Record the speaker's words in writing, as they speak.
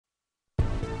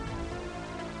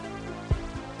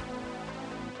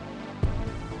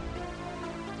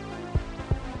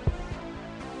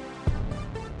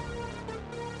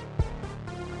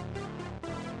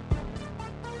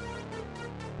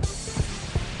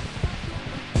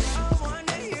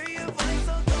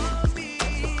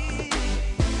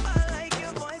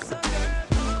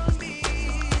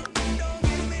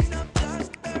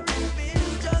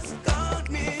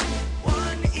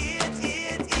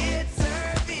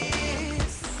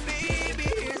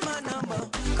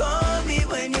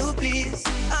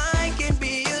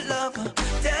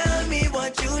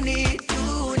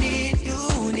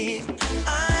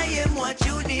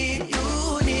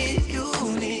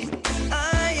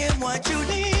what you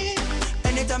need.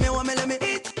 Anytime you want me, let me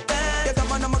eat that. You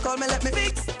come on, I'ma call me, let me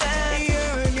fix that.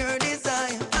 You're your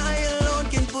desire, I alone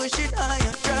can push it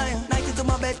higher. Try night into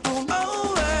my bedroom,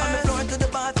 over on the floor to the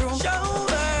bathroom, shower.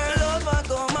 Love, I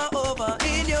come over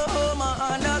in your home,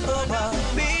 undercover.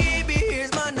 Baby,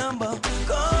 here's my number.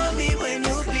 Call me when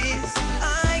you please.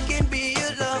 I can be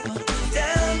your lover.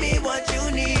 Tell me what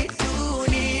you need. You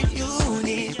need, you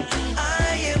need.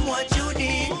 I am what you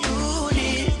need. You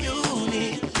need, you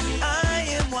need. I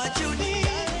am what you need.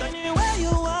 Tell me where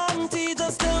you want it.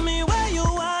 Just tell me where you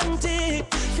want it.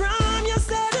 From you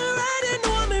said already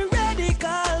know me ready.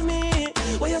 Call me.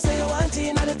 Where you say you want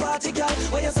it at the party, girl.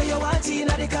 Where you say you want it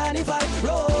at the carnival.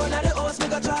 Roll at the house, me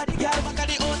go try the girl. Back at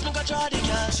the house, me go try the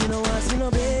girl. She no want see no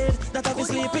bed that I be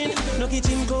sleeping. No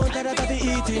kitchen counter that I be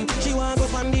eating. She want go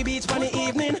on the beach for the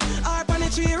evening. Or on the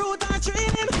tree root or tree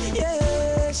limb.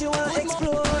 Yeah, she want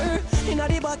explore in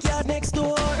the backyard next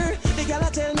door. The girl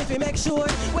a tell me fi make sure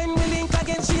when we link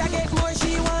again she a get more.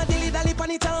 She want dilly-dally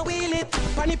pan it and wheel it.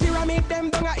 Pan the pyramid them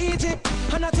down a Egypt.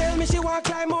 And I tell me she want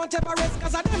climb Mount Everest.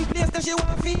 Cause of them place that she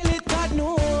want feel it. God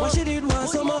know what she did want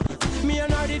summer. Me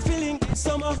and her did feeling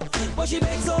summer. But she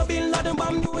begs so Bin Laden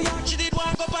from New York. She did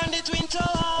walk up on the Twin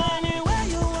Tower. Anywhere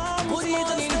you want put it,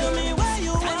 just tell me where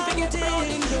you want it.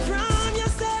 From you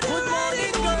said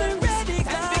already know me ready.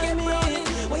 Call me.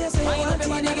 Where you say you want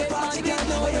it at the party,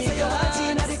 girl. Where you say you want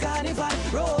it at the carnival.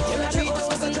 Roll at the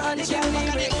house and try the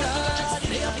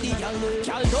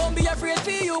girl, don't be afraid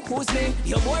for you, who's me?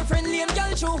 Your boyfriend lame,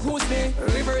 girl, show who's me?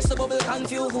 Reverse the bubble,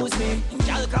 confuse who's me?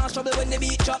 Girl can't trouble when the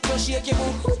beat drop, just shake your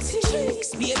booty.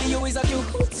 Baby, you is a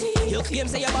cute. You claim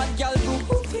say you bad, girl,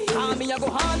 too. And me, I go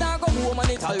hard, I go home, and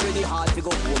it's already hard to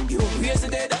go home. You crazy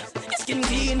dead, your skin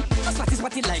clean. A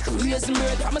spot it like raisin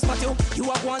bird. I'ma spot you, you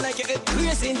are one like you get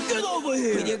crazy. Get over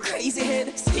here with your crazy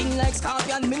head, sting like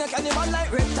scorpion. Me not animal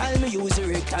like reptile, me use a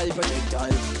reptile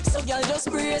projectile. So girl, just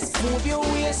brace, move your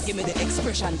waist, give me the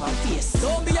expression from face.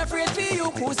 Don't be afraid for you,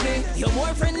 who's me? Your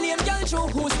boyfriend lame, girl, show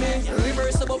who's me?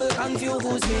 Reverse the bubble, confuse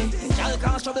who's me? Girl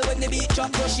can't trouble when the beat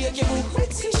drop, just shake your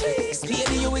booty.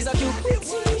 Baby, you is a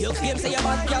cute. You claim say you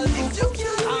bad, girl, too.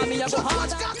 And me a go hard.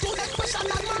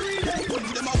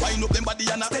 Them a wine up them body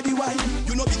and a steady wine.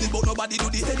 You know business but nobody do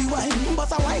the steady wine.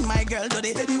 But a wine, my girl, do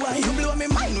the steady wine. You blow me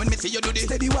mind when me see you do the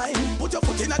steady wine. Put your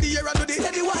foot in the air and do the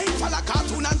steady wine. Follow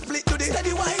cartoon and split do the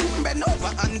steady wine. Bend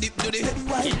over and dip do the steady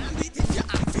wine. Beat if your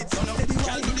hand fits on steady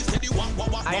wine. Do the steady wine,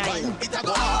 wine. It a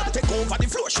go hard. Take over the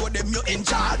floor, show them you're in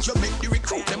charge. You make the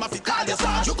recruit, them a fi call you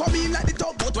sarge. You come in like the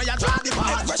tugboat where you draw the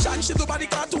barge. Expression, she do by the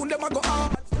cartoon, them a go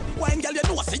hard. Wine girl, you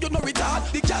know say you no retard.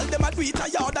 The girl them a do it a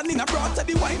yard and in a broad. Say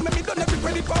the wine, make me done every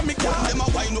credit for me car. Them a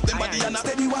wine up them body and a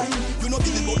steady wine. You know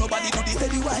business but nobody do the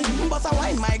steady wine. But a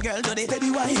wine, my girl, do the steady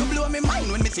wine. You blow me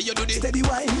mind when me see you do the steady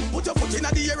wine. Put your foot in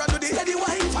the air and do the steady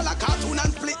wine. Follow cartoon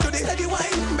and split do the steady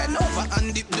wine. Bend over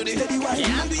and dip do the steady wine.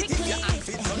 And do it if your hand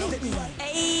fits on steady wine.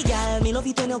 Hey girl, me love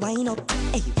it when you wind up.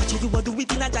 Hey, watch how you a do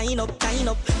it in a giant up.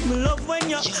 Me love when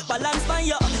you balance by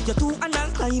you two and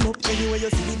then climb up. Anywhere you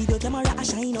see the video camera a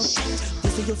shine up. You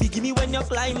say you feel me when you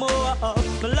climb up.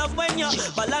 Me love when you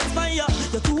balance by you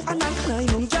two and then climb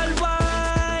up. Girl,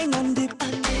 wine and dip,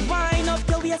 wine up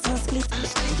your waist and split.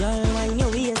 Girl, wine your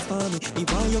waist for me. Me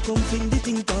want you come fling the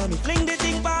thing for me. Fling the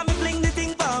thing for me, fling the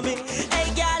thing for me. Hey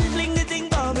girl, fling the thing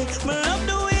for me. Me love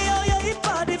the way how you hip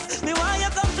body. Me want you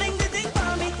come fling the thing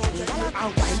for me.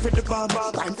 Wine for the bomb,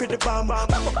 wine for the bomb.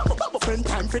 Friend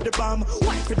time for the bomb,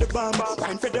 wine for the bomb,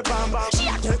 wine for the bomb. She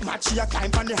a get mad, she a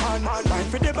climb on the hand. Wine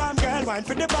for the bomb, girl, wine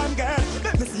for the bomb, girl.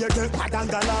 Let me see you get mad and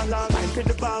galang. Wine for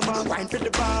the bomb, wine for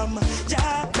the bomb.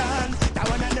 Japan, that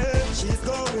one I know. She's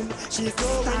going.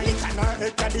 It and her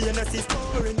head at the end, she's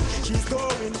scoring. She's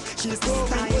going.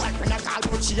 Wine when I call,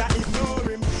 but she a ignore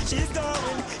him. She's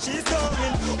going.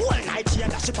 All night she a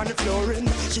dash up on the flooring.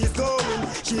 She's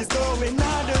going.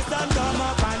 Now the sun come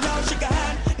up and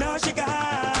now she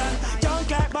gone. Junk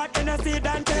like but in a seed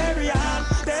and Terry on.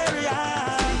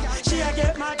 She a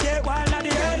get mad, get wild at the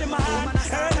early man.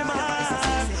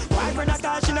 Why for not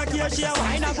cause she no care, she a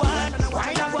wine a one.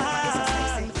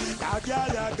 That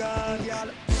girl,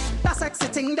 gone. That sexy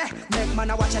thing there, make man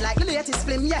a watch it like the latest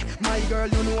film, yeah. My girl,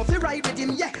 you know if you ride with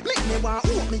him, yeah. Make me want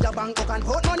open me your bank and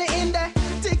put money in there.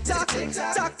 Tick tock,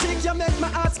 tactic, you make my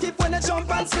heart skip when you jump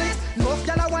and split. Enough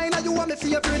gyal a wine and you want me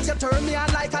favorite, you turn me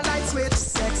on like a light switch.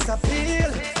 Sex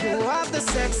appeal, you have the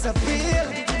sex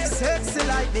appeal. Sexy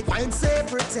like the wine, say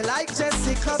pretty like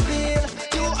Jessica Biel.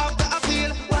 You have the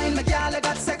appeal, wine my gyal, I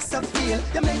got sex appeal.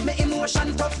 appeal. You make me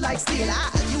emotion tough like steel.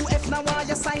 You if now why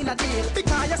you sign a deal?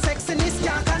 Because your sexiness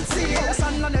can't conceal.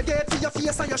 Sun on the gate for your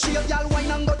face and your shape. Y'all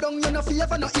wine and go down, you no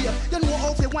favor no ear. You know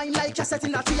how to wine like you're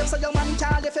setting a tape. So your man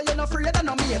call if you're no afraid of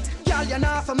no mate. Girl, you're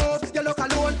not for move, you look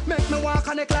alone. Make me walk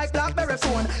connect like BlackBerry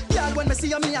phone. Girl, when me see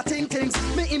you, me I think things.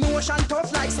 Me emotion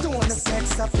tough like stone. The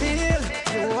sex appeal,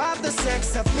 you have the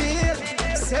sex appeal.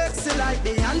 Sexy like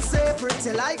Beyonce,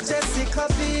 pretty like Jessica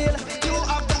Biel. You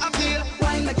have the appeal.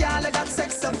 Wine me girl, I got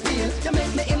sex appeal. You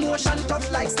make me emotion tough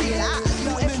like steel.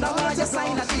 You if now want you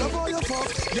sign a deal.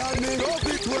 Girl, me love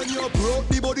it when you broke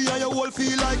the body and your whole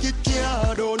feel like it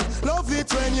can't done. Love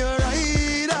it when you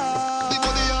ride up. The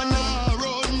body and not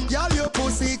run. Girl, your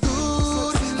pussy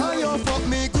good and you fuck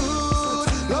me good.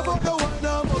 Love up the one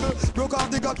and bubble. Broke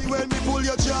off the cocky when me pull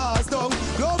your jaws down.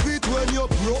 Love it when you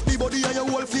broke the body and your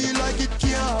whole feel like it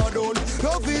can't done.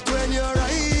 Love it when you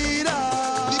ride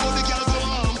up. The body can't go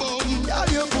on boom. Girl,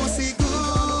 your pussy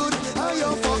good and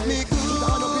you fuck me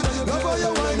good. Love how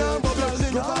you wine and bubble.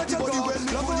 Broke off the body when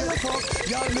me pull your fuck.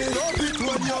 Girl, me love it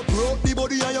when you broke the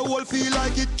body and your whole feel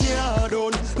like it can't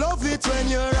done. Love it when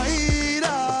you ride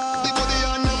up. The body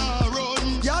and not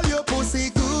run. Girl, your pussy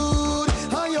good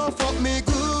and you fuck me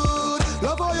good.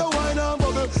 Love how you wine and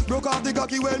bubble. Broke off the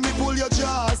cocky when me pull your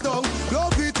jaws down.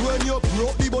 Love it when you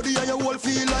broke the body and your whole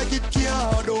feel like it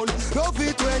can't done. Love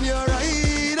it when you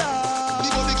ride up. The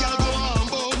body can't go on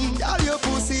boom. Girl, your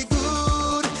pussy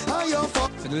good and you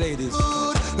fuck For the ladies.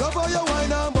 good. Love how you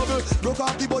wine and bubble. Broke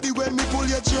off the body when me pull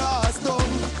your jaws down.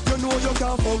 You know you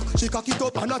can't fuck. She cock it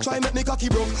up and I try make me cocky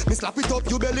broke. Me slap it up,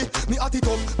 you belly, me at it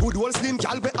up. Good old slim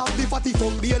gal be have the fatty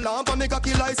fuck. Be a lamp and me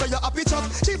cocky lies so you happy chop.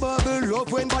 She bubble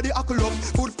up when body huckle up.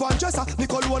 Foot pan dresser, me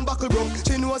call one buckle broke.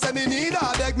 She know say me need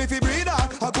her, beg me fi breed her.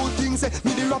 A good thing say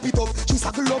me the wrap it up. She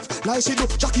suckle up like she do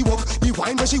Jackie walk. The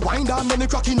wine when she wind down, then me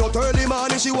cracking up. Early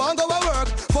morning she want go to work.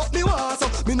 Fuck me once so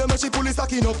me no make she pull it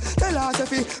stacking up. Tell her say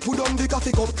fi put down the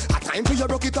coffee cup. A time for you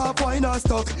broke it up, wine and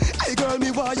stuck. Hey girl, me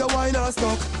why you wine and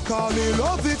stuck? Call me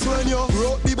love it when you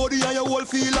broke the body and your whole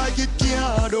feel like it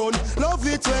can't done. Love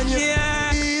it when you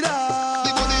eat up.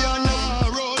 The body and not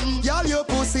run. Girl, your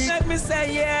pussy. Let me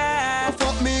say yeah.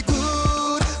 Fuck me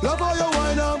good. Love how you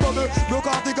wine and bubble. Broke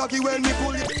off the cocky when me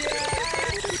pull it.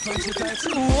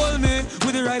 Hold me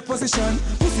with the right position.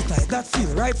 Pussy tight, that feel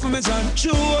right for me, John.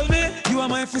 You hold me, you are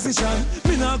my physician.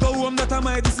 Me now go home, that are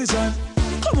my decision.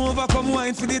 Come over, come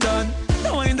wine for the done.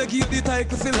 Now wine the keep the tight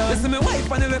to fill on. Listen me wipe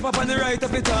on the left up on the right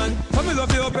of it on. For me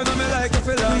love you up, you know me like to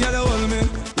fill on. You gotta hold me,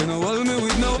 you know hold me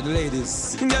with no. For the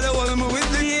ladies, you gotta hold me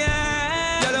with the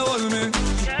yeah. You gotta hold me,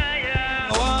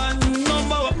 yeah. One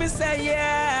number what me say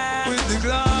yeah. With the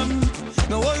glam,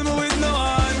 no hold me with no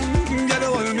one. You gotta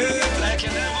hold me like you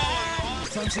never hold.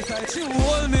 Some she tight, she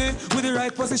hold me with the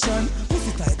right position.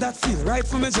 Pussy tight, that feel right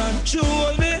for me, John. She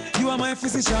hold me, you are my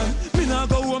physician. Me now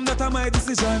go home, that are my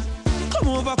decision. Come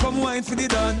over, come wine for the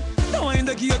done. Now wine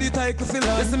the key of the tight to fill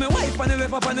on. Listen me wipe on the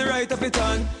left up on the right of it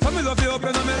on. For me love you up,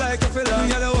 you know me like to fill on.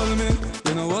 You gotta hold me,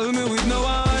 you know hold me with no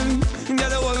one. You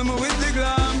gotta hold me with the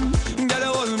glam. You gotta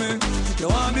hold me, you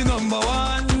want me number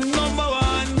one.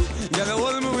 You gotta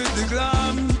hold me with the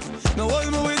glam. No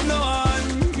hold me with no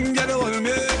one. You gotta hold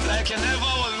me like you never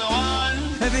hold no one.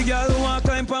 Every girl who want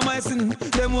climb on my sin,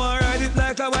 them want ride it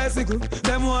like a bicycle.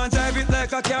 Them want drive it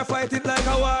like a car, fight it like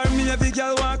a war. Me every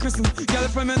girl want christen. Girl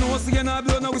from me know so you not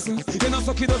blow no whistle. You know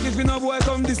suck it up if you no boy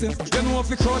come distance. You know if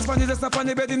you cross from the just up on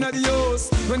the bed in the house.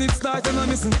 When it starts you no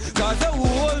missing. Cause they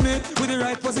hold me with the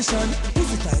right position.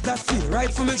 Pussy tight, that feel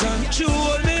right for me, John. You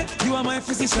hold me, you are my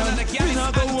physician. Me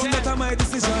now go home, that are my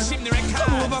decision.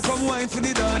 Come over, come wine for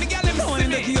the done. Now wine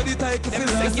the key of the tight to fill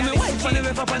us. Me wife on the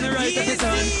left up on the right of the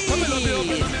sun. Come love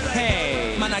you up.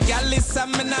 Hey, man, a gal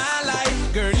listen, me nah lie.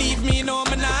 Girl, leave me, no,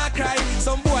 me nah cry.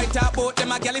 Some boy talk about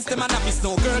them, a gal is them, and happy.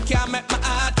 No girl can't make my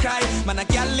heart cry. Man, a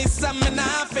gal listen, me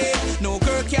nah fake. No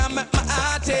girl can't make my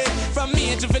heart ache. From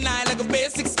me, juvenile, like a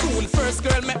basic school. First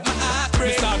girl make my heart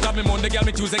break. Me start got me Monday, gal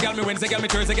me Tuesday, gal me Wednesday, gal me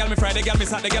Thursday, gal me Friday, gal me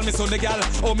Saturday, gal me Sunday, gal.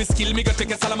 Oh, me skill, me go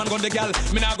take a Salaman gun the gal.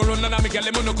 Me nah go run none of me gal,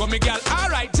 me no come me gal.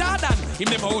 Alright, Jordan, him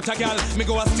never out a gal. Me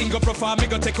go a sting go perform, me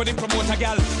go take with him promote a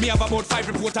gal. Me have about 5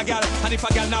 reporter gal, and if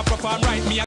a gal not perform right, me